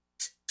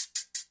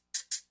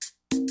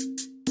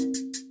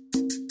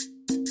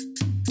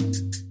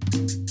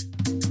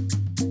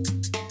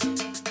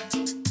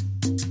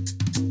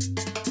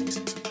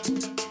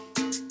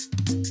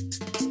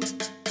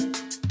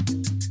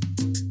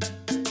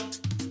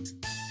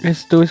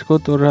Esto es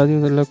Coto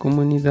Radio de la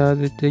comunidad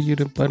de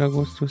Telluride para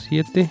agosto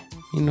 7.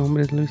 Mi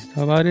nombre es Luis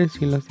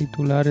Tavares y las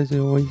titulares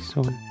de hoy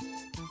son: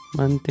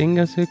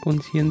 Manténgase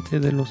consciente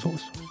de los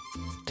osos.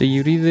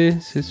 Telluride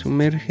se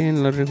sumerge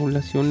en las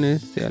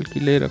regulaciones de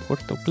alquiler a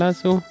corto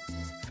plazo,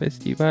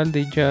 Festival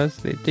de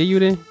Jazz de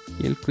Telluride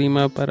y el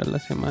clima para la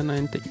semana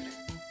en Telluride.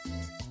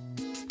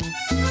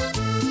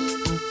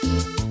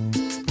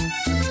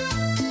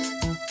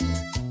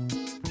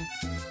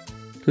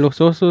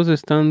 Los osos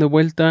están de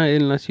vuelta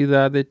en la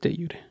ciudad de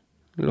Telluride.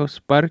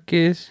 Los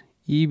parques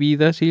y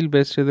vida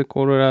silvestre de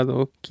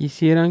Colorado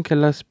quisieran que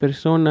las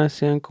personas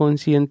sean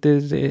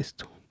conscientes de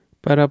esto.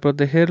 Para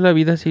proteger la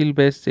vida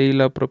silvestre y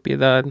la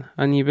propiedad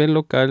a nivel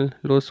local,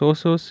 los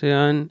osos se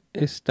han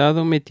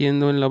estado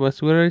metiendo en la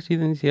basura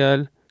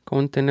residencial,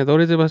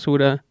 contenedores de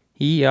basura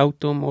y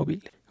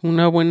automóviles.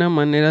 Una buena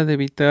manera de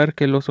evitar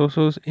que los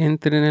osos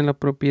entren en la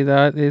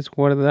propiedad es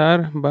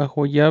guardar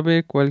bajo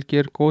llave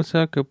cualquier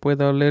cosa que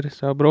pueda oler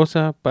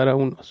sabrosa para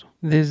un oso,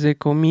 desde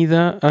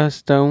comida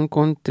hasta un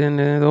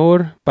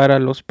contenedor para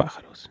los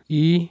pájaros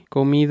y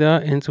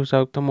comida en sus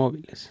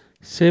automóviles.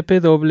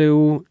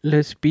 CPW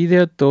les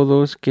pide a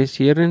todos que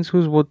cierren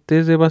sus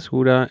botes de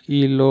basura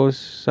y los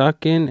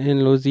saquen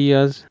en los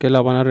días que la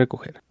van a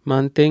recoger.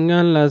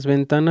 Mantengan las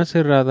ventanas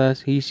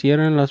cerradas y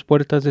cierren las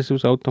puertas de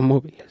sus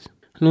automóviles.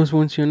 Los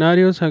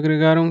funcionarios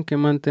agregaron que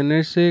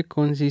mantenerse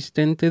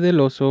consciente del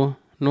oso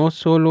no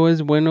solo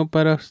es bueno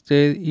para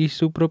usted y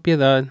su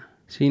propiedad,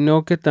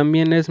 sino que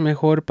también es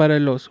mejor para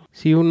el oso.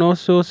 Si un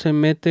oso se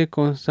mete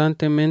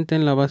constantemente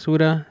en la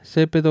basura,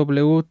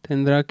 CPW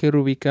tendrá que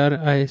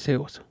reubicar a ese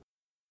oso.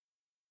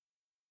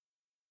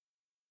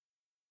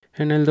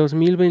 En el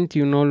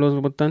 2021,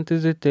 los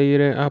votantes de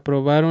Telluride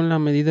aprobaron la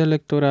medida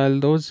electoral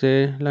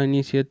 2C. La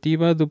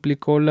iniciativa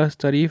duplicó las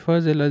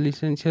tarifas de las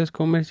licencias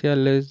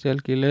comerciales de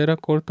alquiler a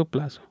corto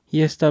plazo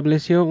y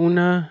estableció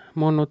una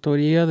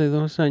moratoria de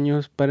 2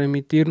 años para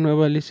emitir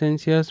nuevas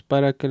licencias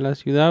para que la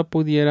ciudad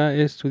pudiera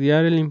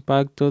estudiar el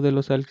impacto de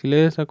los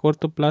alquileres a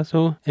corto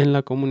plazo en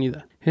la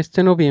comunidad.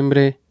 Este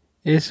noviembre,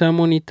 esa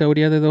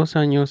monitoría de 2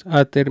 años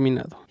ha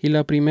terminado y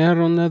la primera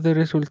ronda de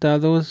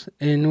resultados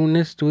en un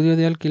estudio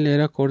de alquiler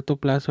a corto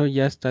plazo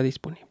ya está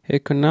disponible.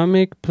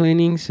 Economic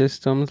Planning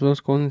Systems,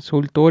 los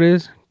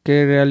consultores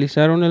que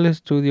realizaron el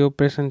estudio,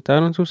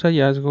 presentaron sus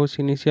hallazgos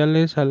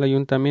iniciales al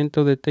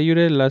Ayuntamiento de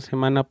Telluride la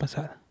semana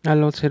pasada.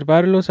 Al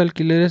observar los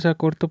alquileres a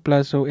corto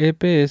plazo,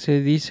 EPS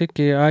dice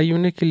que hay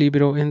un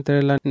equilibrio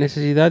entre la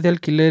necesidad de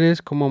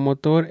alquileres como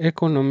motor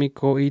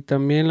económico y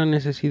también la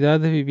necesidad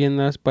de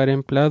viviendas para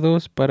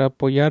empleados para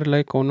apoyar la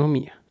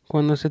economía.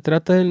 Cuando se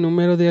trata del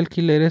número de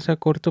alquileres a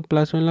corto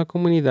plazo en la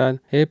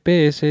comunidad,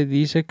 EPS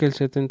dice que el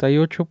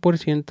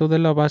 78% de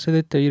la base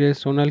de Telluride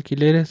son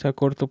alquileres a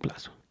corto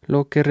plazo,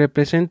 lo que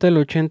representa el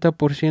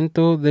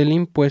 80% del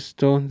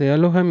impuesto de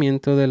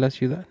alojamiento de la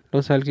ciudad.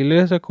 Los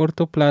alquileres a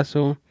corto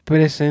plazo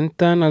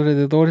presentan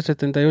alrededor del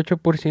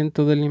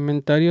 78% del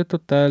inventario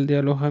total de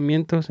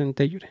alojamientos en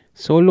Telluride.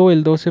 Solo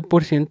el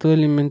 12%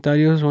 del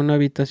inventario son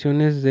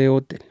habitaciones de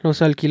hotel.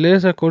 Los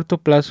alquileres a corto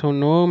plazo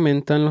no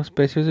aumentan los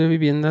precios de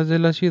viviendas de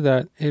la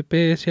ciudad.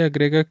 EPS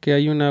agrega que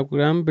hay una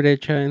gran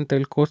brecha entre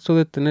el costo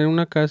de tener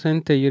una casa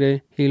en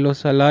Telluride y los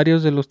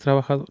salarios de los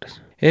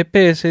trabajadores.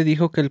 EPS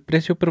dijo que el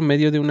precio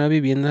promedio de una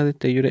vivienda de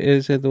Telluride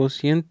es de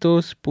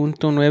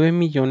 $200.9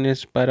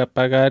 millones para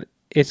pagar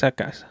esa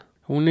casa.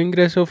 Un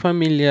ingreso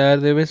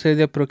familiar debe ser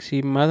de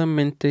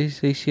aproximadamente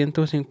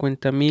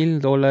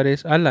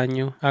 $650,000 al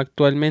año.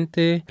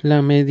 Actualmente,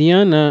 la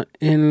mediana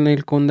en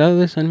el condado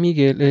de San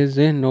Miguel es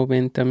de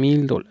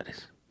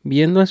 $90,000.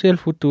 Viendo hacia el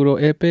futuro,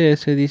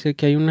 EPS dice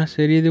que hay una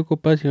serie de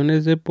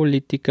ocupaciones de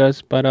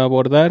políticas para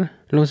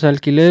abordar los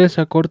alquileres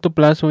a corto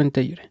plazo en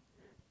Telluride.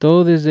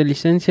 Todo desde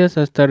licencias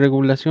hasta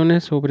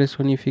regulaciones sobre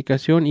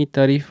zonificación y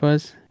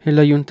tarifas. El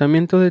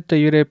Ayuntamiento de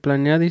Telluride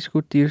planea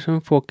discutir su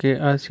enfoque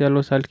hacia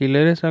los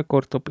alquileres a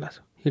corto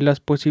plazo y las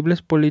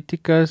posibles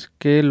políticas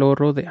que lo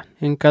rodean.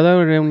 En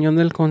cada reunión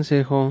del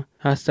Consejo,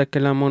 hasta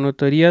que la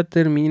monitoría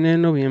termine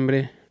en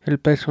noviembre, el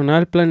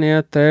personal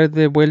planea traer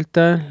de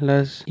vuelta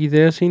las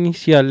ideas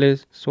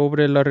iniciales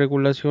sobre las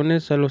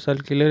regulaciones a los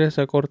alquileres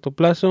a corto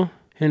plazo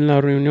en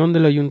la reunión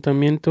del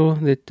Ayuntamiento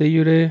de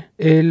Telluride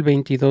el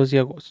 22 de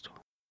agosto.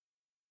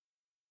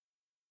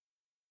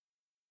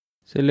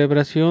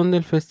 Celebración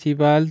del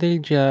Festival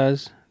del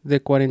Jazz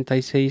de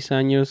 46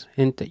 años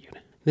en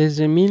Telluride.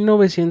 Desde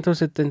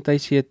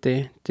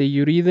 1977,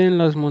 Telluride en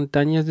las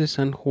montañas de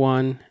San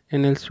Juan,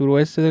 en el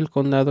suroeste del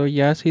condado,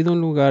 ya ha sido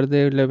un lugar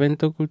del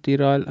evento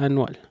cultural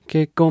anual,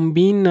 que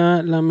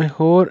combina la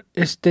mejor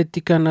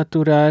estética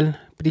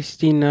natural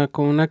pristina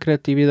con una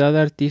creatividad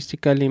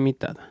artística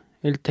limitada.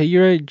 El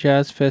Telluride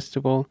Jazz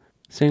Festival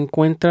se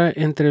encuentra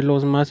entre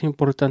los más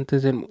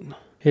importantes del mundo.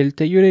 El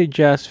Telluride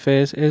Jazz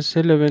Fest es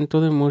el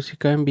evento de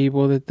música en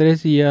vivo de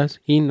 3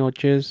 días y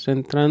noches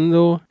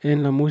centrando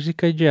en la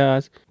música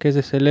jazz que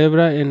se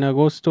celebra en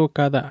agosto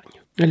cada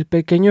año. El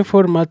pequeño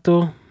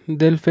formato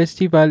del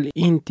festival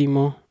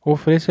íntimo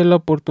ofrece la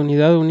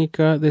oportunidad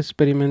única de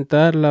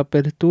experimentar la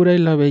apertura y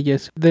la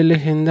belleza del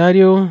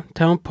legendario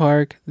Town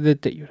Park de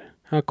Telluride.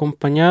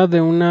 acompañada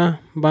de una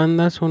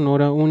banda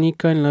sonora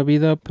única en la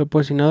vida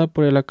proporcionada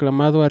por el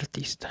aclamado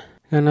artista.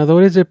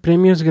 Ganadores de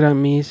premios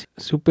Grammys,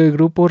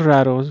 supergrupos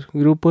raros,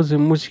 grupos de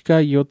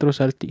música y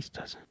otros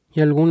artistas. Y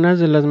algunas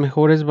de las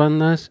mejores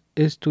bandas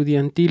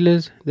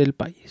estudiantiles del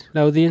país. La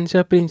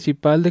audiencia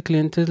principal de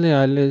clientes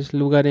leales,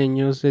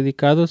 lugareños,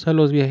 dedicados a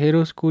los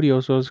viajeros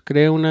curiosos,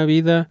 crea una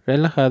vida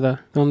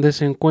relajada, donde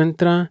se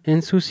encuentra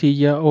en su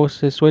silla o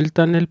se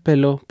sueltan el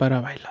pelo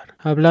para bailar.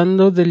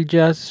 Hablando del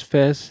Jazz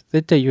Fest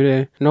de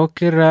Telluride, no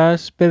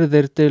querrás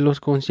perderte los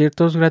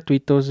conciertos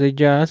gratuitos de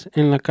jazz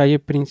en la calle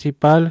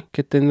principal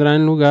que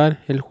tendrán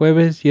lugar el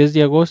jueves 10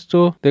 de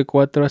agosto de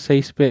 4 a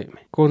 6 p.m.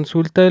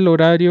 Consulta el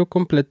horario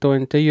completo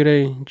en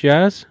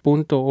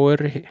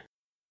telluridejazz.org.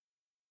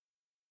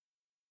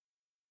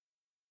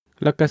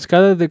 La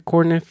cascada de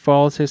Cornet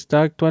Falls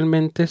está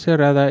actualmente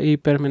cerrada y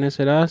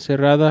permanecerá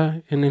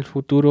cerrada en el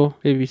futuro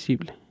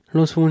previsible.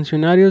 Los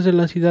funcionarios de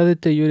la ciudad de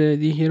Telluride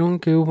dijeron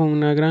que hubo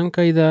una gran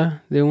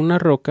caída de una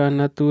roca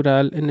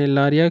natural en el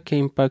área que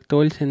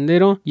impactó el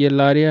sendero y el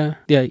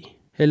área de ahí.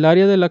 El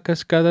área de la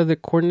cascada de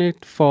Cornet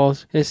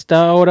Falls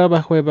está ahora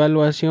bajo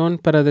evaluación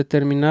para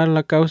determinar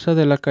la causa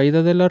de la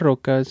caída de las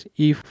rocas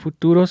y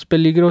futuros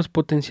peligros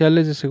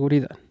potenciales de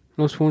seguridad.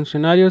 Los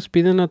funcionarios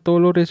piden a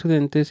todos los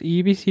residentes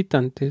y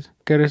visitantes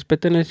que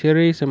respeten el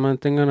cierre y se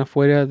mantengan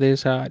afuera de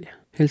esa área.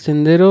 El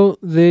sendero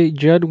de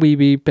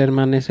Jadwibi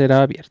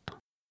permanecerá abierto.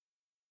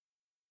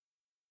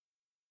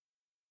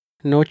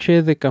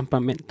 Noche de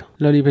campamento.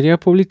 La librería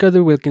pública de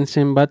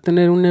Wilkinson va a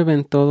tener un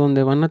evento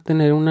donde van a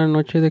tener una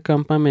noche de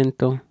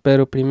campamento,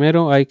 pero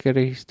primero hay que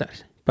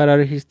registrarse. Para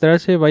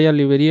registrarse, vaya a la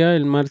librería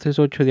el martes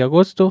 8 de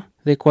agosto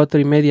de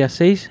 4:30 a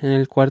 6 en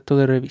el cuarto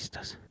de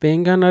revistas.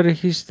 Vengan a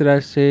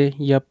registrarse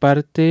y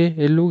aparte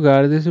el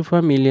lugar de su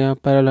familia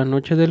para la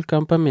noche del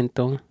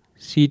campamento.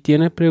 Si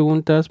tiene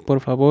preguntas, por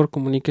favor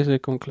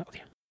comuníquese con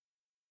Claudia.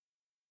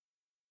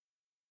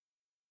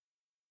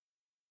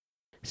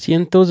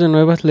 Cientos de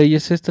nuevas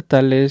leyes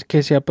estatales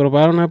que se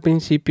aprobaron a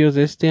principios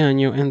de este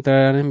año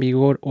entrarán en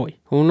vigor hoy.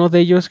 Uno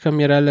de ellos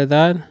cambiará la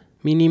edad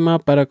mínima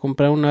para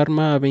comprar un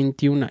arma a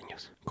 21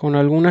 años, con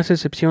algunas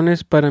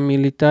excepciones para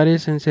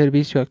militares en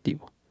servicio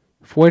activo,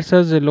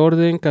 fuerzas del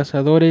orden,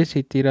 cazadores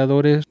y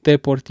tiradores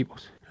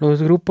deportivos.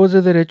 Los grupos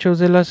de derechos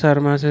de las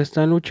armas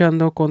están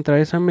luchando contra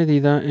esa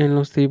medida en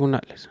los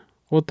tribunales.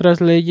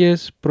 Otras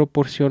leyes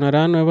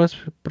proporcionarán nuevas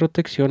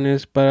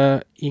protecciones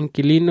para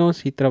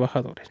inquilinos y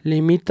trabajadores.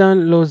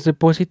 Limitan los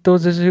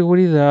depósitos de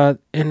seguridad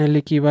en el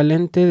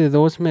equivalente de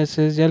 2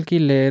 meses de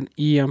alquiler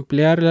y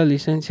ampliar las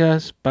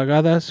licencias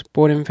pagadas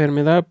por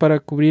enfermedad para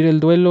cubrir el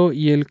duelo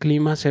y el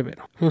clima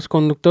severo. Los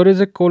conductores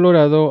de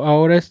Colorado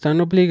ahora están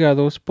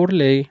obligados por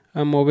ley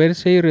a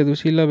moverse y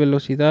reducir la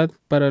velocidad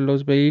para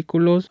los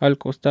vehículos al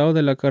costado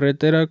de la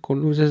carretera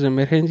con luces de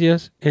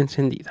emergencias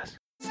encendidas.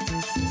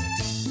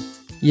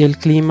 Y el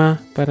clima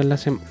para la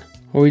semana.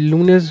 Hoy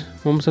lunes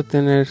vamos a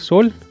tener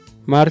sol,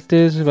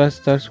 martes va a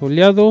estar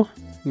soleado,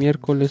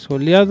 miércoles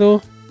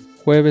soleado,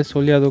 jueves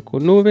soleado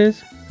con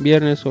nubes,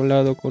 viernes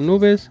soleado con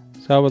nubes,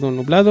 sábado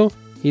nublado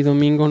y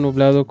domingo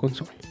nublado con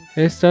sol.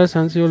 Estas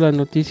han sido las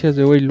noticias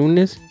de hoy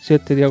lunes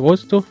 7 de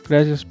agosto.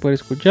 Gracias por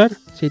escuchar.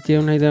 Si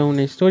tiene una idea o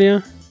una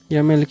historia,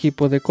 llame al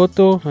equipo de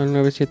Coto al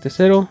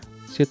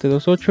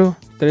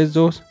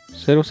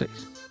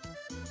 970-728-3206.